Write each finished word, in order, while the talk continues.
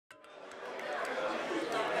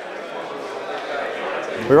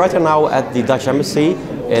We're right here now at the Dutch Embassy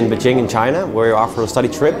in Beijing in China, where we offer a study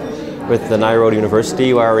trip with the Nyenrode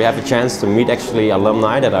University, where we have a chance to meet actually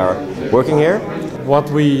alumni that are working here. What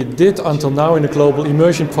we did until now in the Global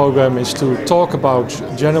Immersion Program is to talk about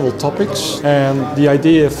general topics, and the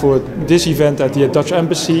idea for this event at the Dutch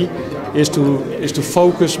Embassy is to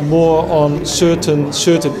focus more on certain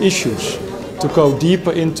issues, to go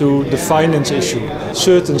deeper into the finance issue,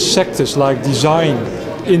 certain sectors like design,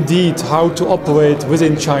 indeed how to operate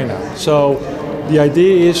within China. So the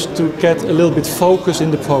idea is to get a little bit focus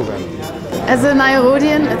in the program. As a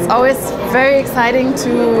Nyenrodian, it's always very exciting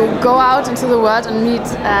to go out into the world and meet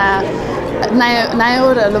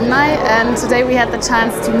Nyenrode alumni, and today we had the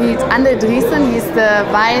chance to meet Andre Driesen. He's the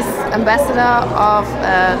Vice Ambassador of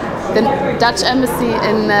the Dutch Embassy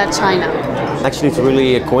in China. Actually, it's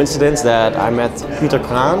really a coincidence that I met Peter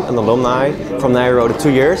Kraan, an alumni from Nyenrode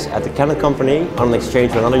 2 years at the Canon Company on an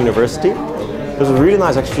exchange with another university. It was really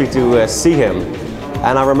nice actually to see him.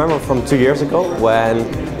 And I remember from 2 years ago when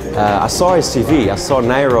I saw his CV, I saw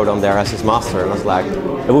Nyenrode on there as his master, and I was like,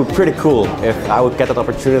 it would be pretty cool if I would get that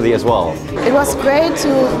opportunity as well. It was great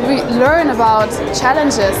to learn about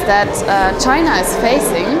challenges that China is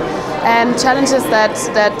facing and challenges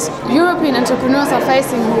that European entrepreneurs are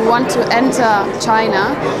facing who want to enter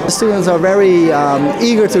China. The students are very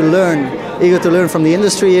eager to learn from the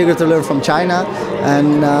industry, eager to learn from China,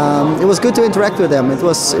 and it was good to interact with them. It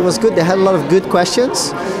was good. They had a lot of good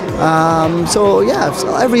questions. So yeah,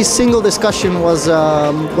 every single discussion was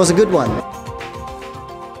a good one.